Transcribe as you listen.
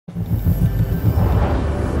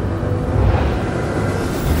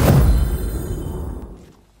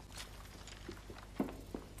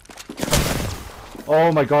Oh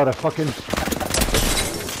my god, I fucking...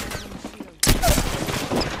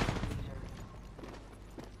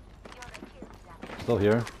 Still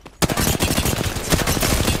here.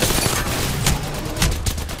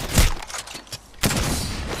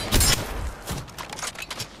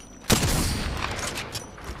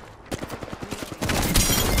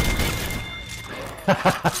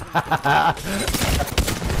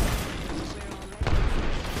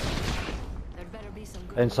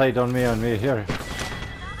 Inside on me, here.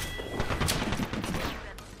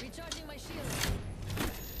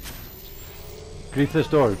 Grief this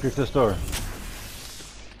door, grief this door.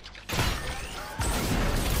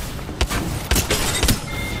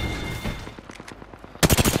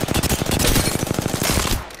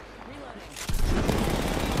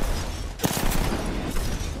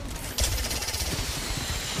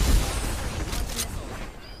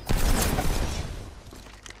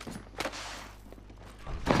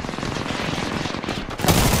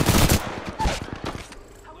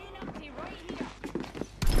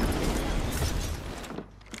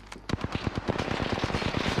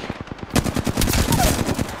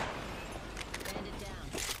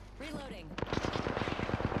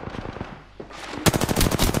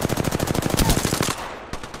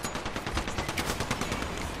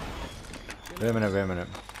 Wait a minute, wait a minute.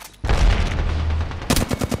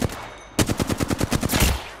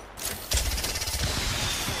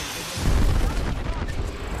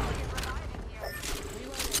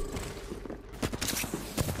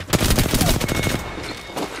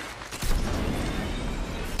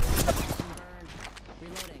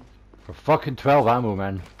 For fucking 12 ammo,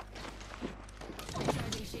 man.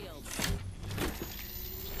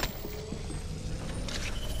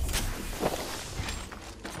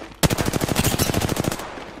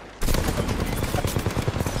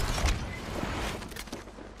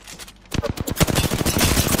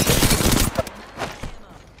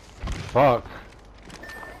 Fuck.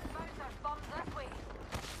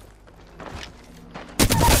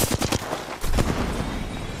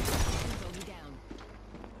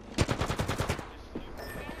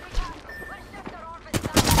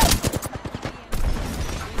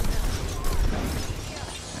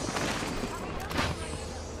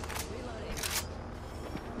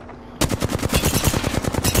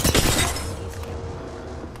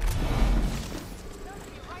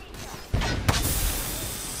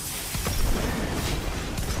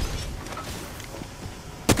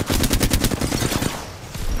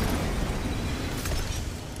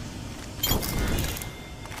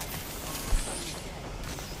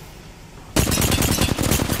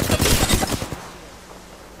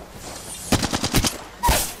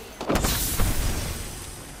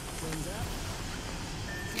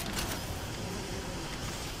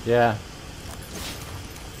 Yeah.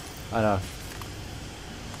 I know.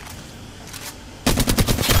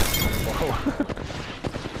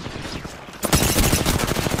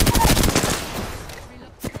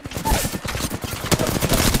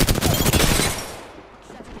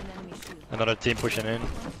 Another team pushing in.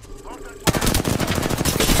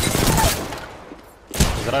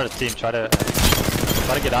 There's another team. Try to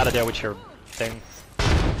get out of there with your thing.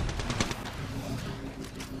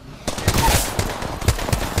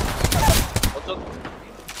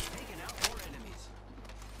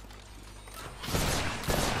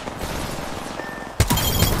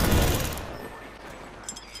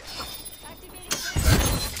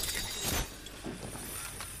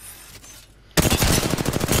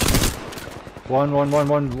 One,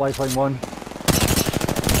 lifeline one.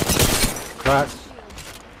 Cracked.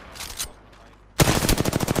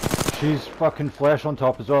 She's fucking flesh on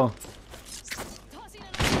top as well.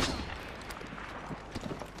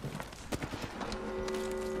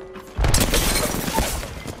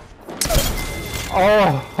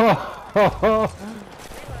 Oh!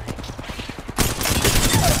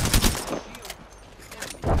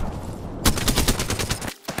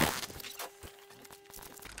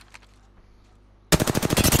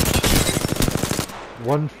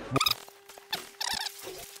 One.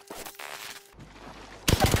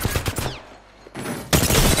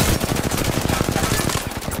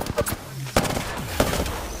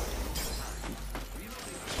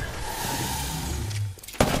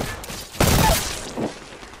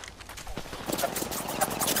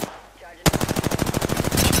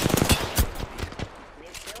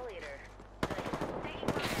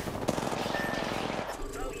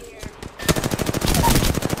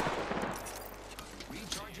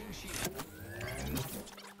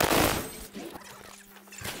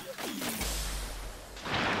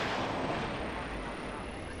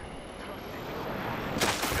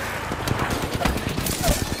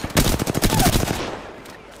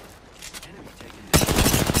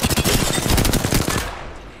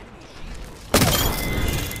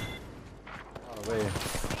 way.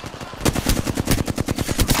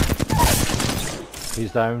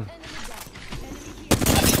 He's down.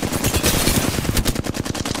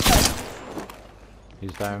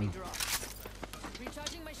 He's down.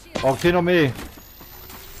 Octane on me!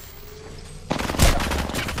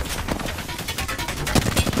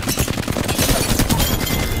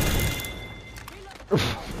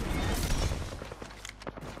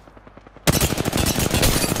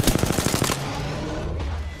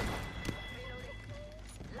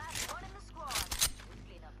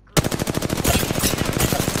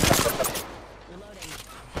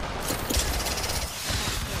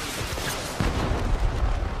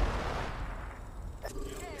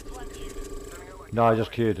 No, I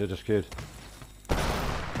just queued,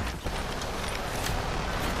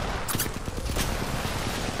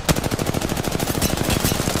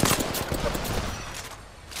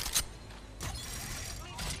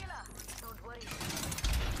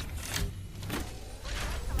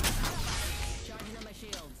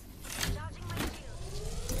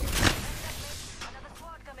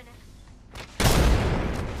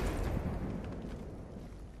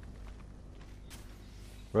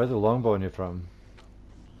 Where's the longbow on you from?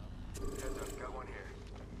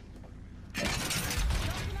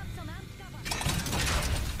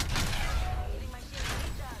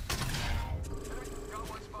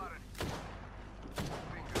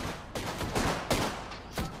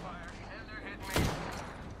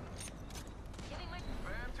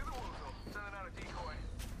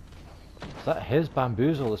 Is that his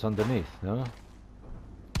bamboozle that's underneath, no?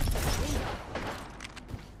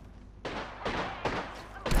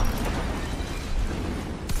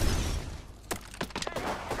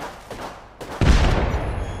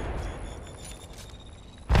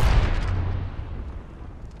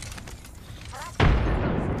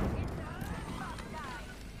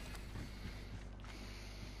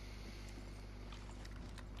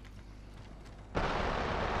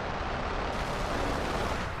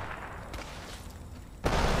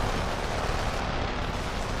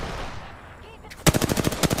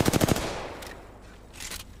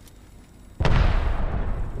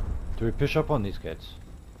 Do we push up on these kids?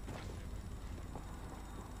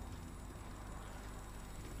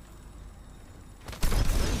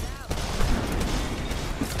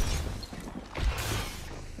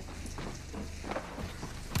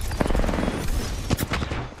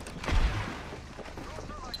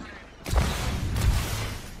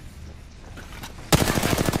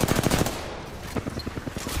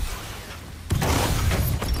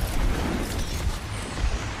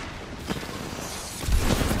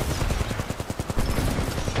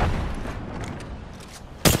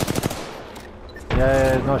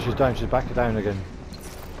 Yeah, no, she's down. She's back down again.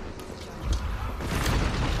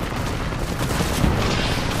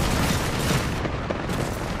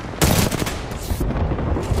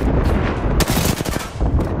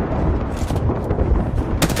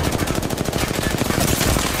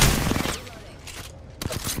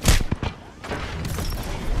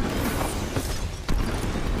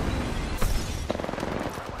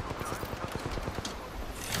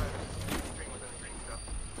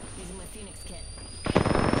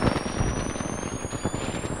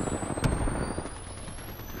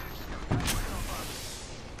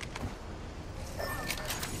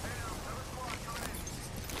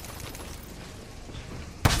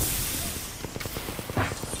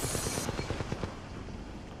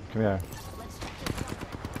 Come here.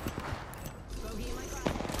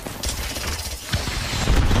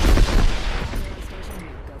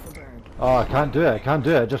 Oh, I can't do it. I can't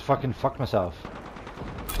do it. I just fucking fucked myself.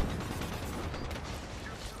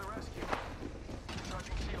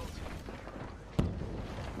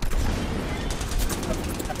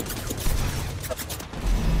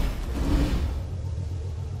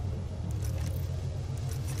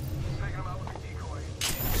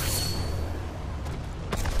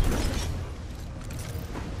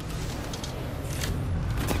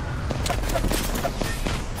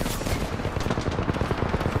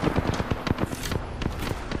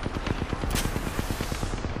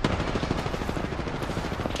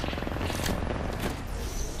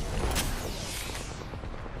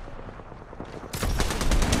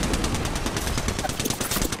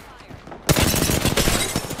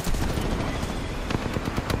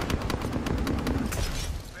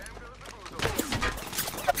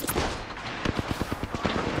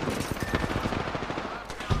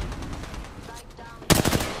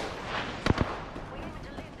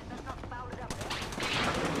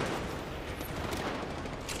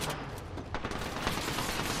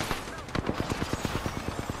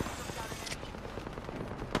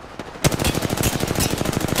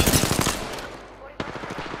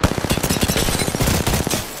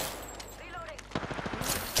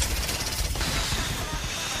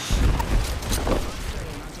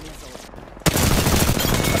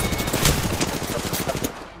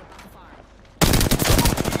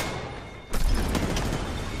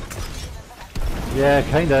 Yeah,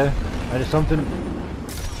 kinda. And it's something.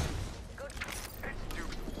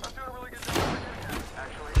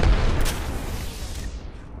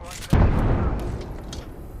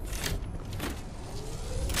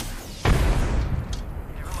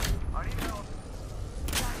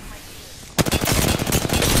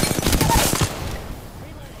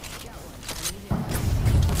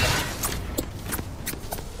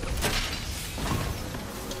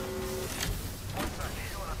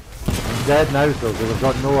 I'm dead now, though, because I've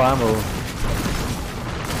got no ammo.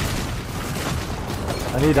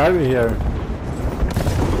 I need out of here.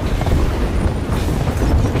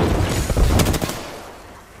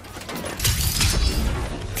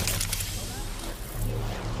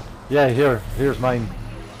 Yeah, here's mine.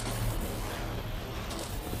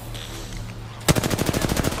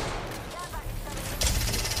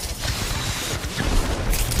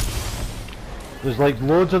 There's like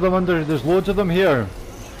loads of them there's loads of them here.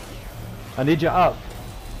 I need you up.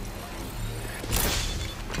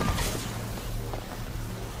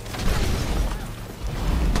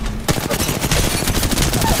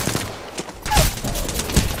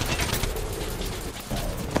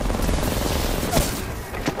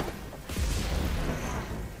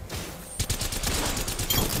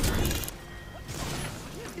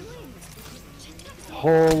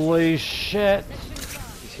 Holy shit!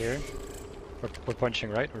 He's here. We're punching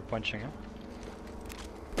right. We're punching him.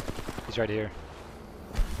 He's right here.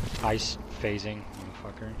 Ice phasing,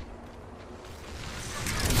 motherfucker.